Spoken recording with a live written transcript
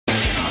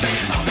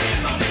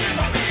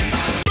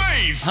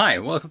Hi,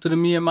 welcome to the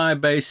Me and My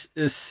Bass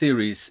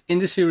series. In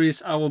this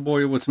series, I will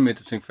bore you with some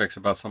interesting facts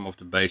about some of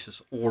the basses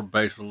or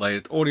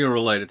bass-related,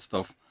 audio-related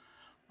stuff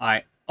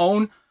I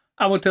own.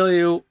 I will tell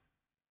you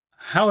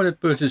how I did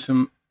purchase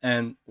them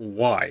and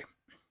why.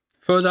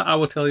 Further, I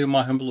will tell you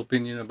my humble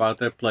opinion about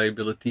their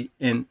playability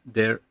and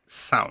their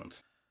sound.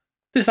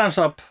 This time's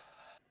up.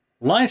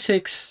 Line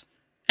 6,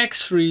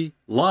 X3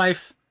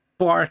 Live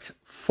Part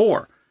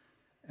 4,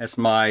 as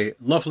my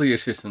lovely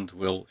assistant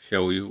will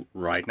show you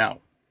right now.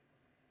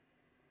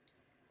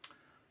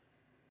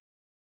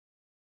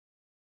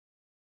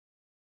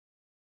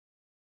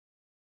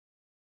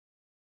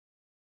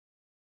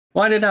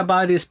 Why did I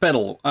buy this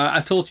pedal?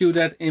 I told you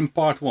that in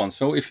part 1,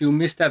 so if you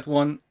missed that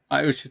one,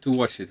 I urge you to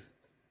watch it.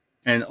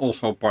 And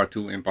also part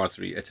 2 and part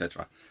 3,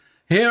 etc.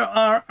 Here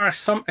are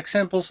some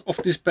examples of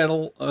this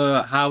pedal,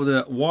 how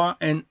the wah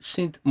and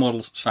synth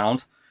models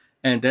sound.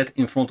 And that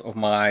in front of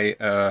my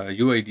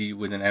UAD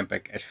with an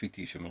Ampeg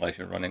SVT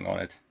simulation running on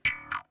it.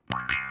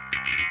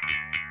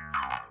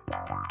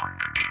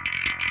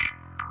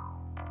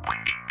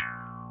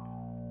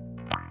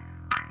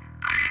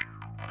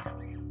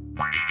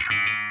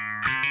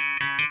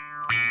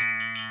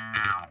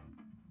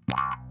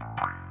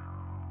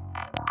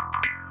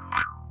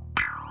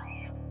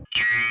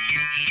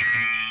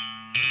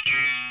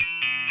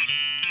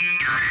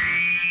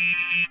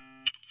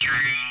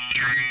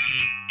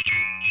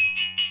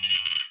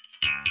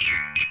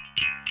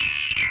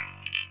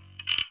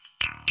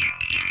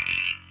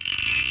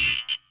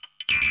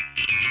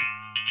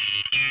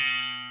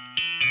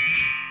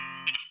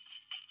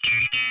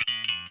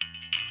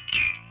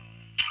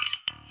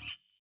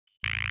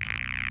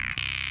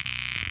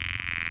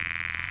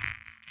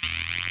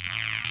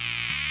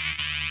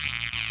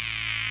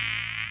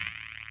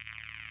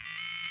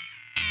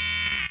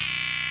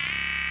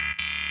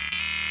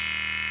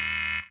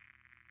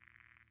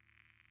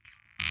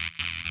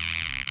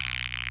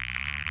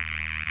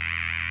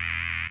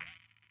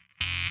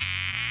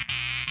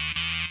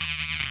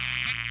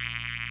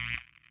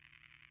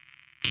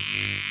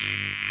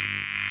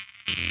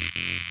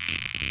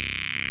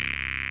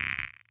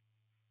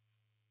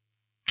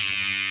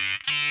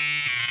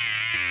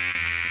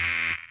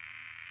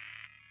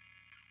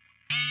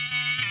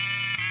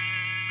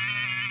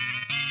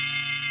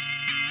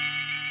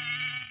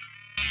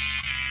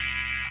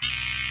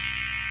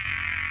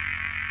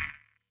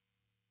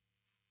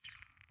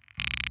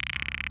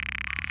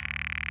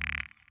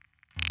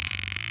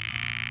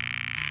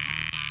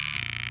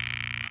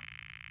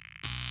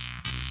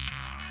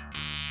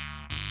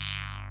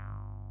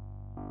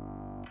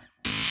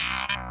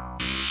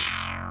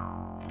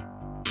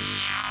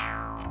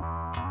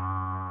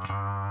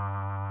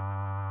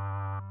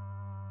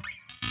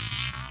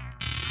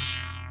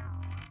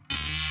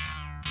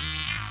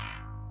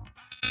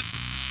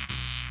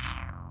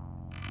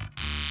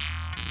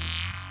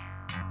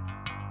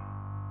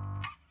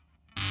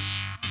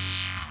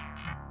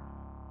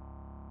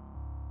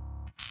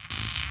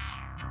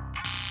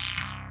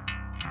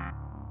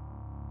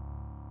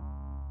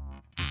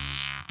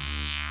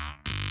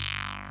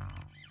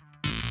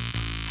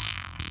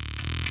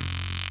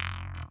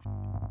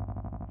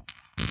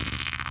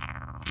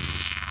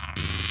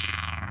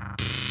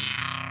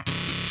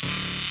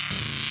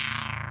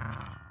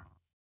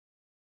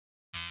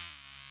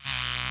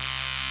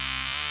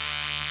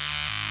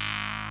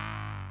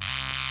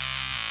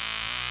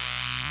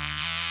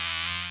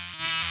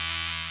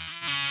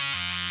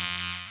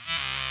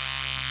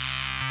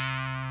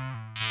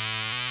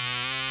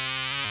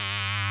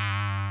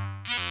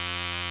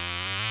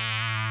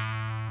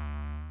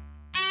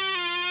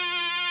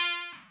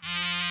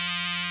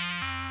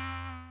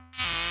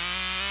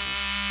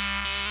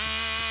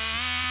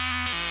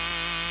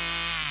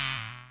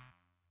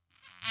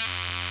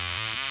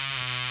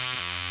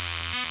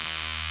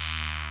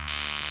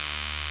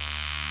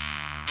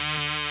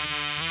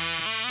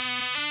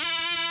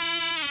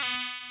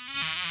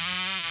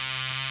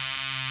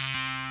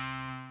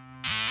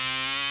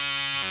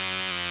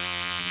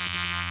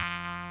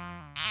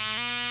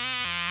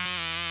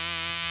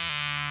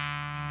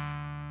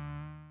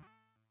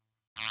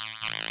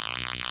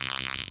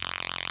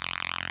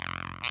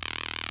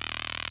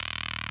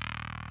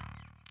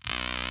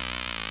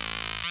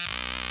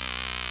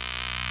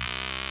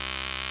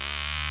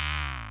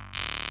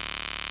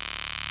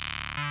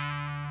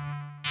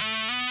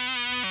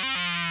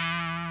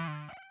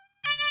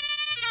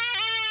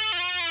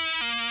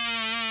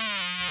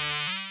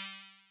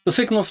 The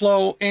signal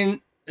flow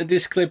in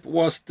this clip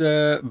was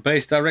the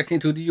bass directly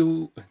into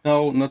the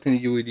not in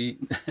the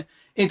UED,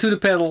 into the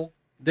pedal,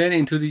 then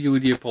into the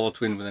UED Apollo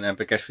Twin with an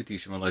Ampeg SVT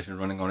simulation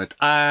running on it.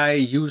 I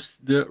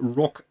used the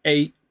Rock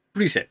A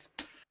preset.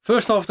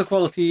 First off, the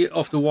quality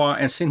of the wah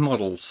and synth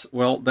models.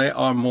 Well, they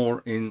are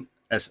more in,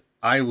 as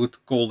I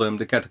would call them,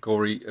 the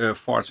category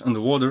farts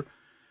underwater,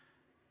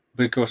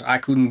 because I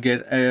couldn't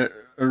get a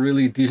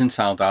really decent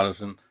sound out of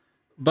them.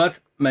 But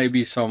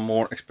maybe some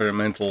more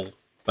experimental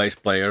bass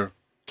player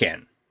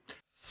can.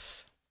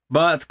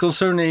 But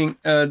concerning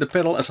the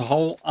pedal as a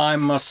whole, I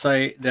must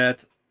say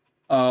that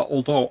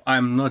although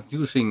I'm not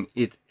using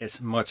it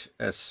as much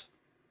as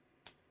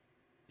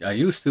I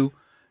used to,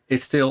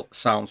 it still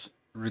sounds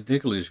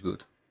ridiculously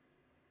good.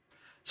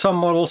 Some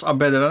models are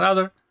better than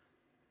others,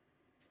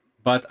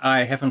 but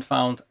I haven't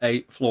found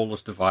a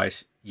flawless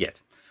device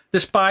yet.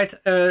 Despite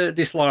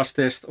this last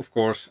test, of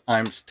course,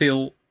 I'm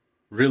still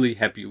really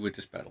happy with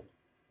this pedal.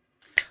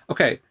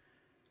 Okay,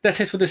 that's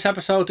it for this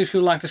episode. If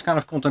you like this kind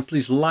of content,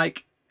 please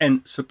like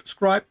and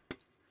subscribe.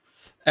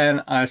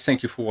 And I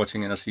thank you for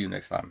watching, and I'll see you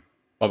next time.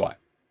 Bye bye.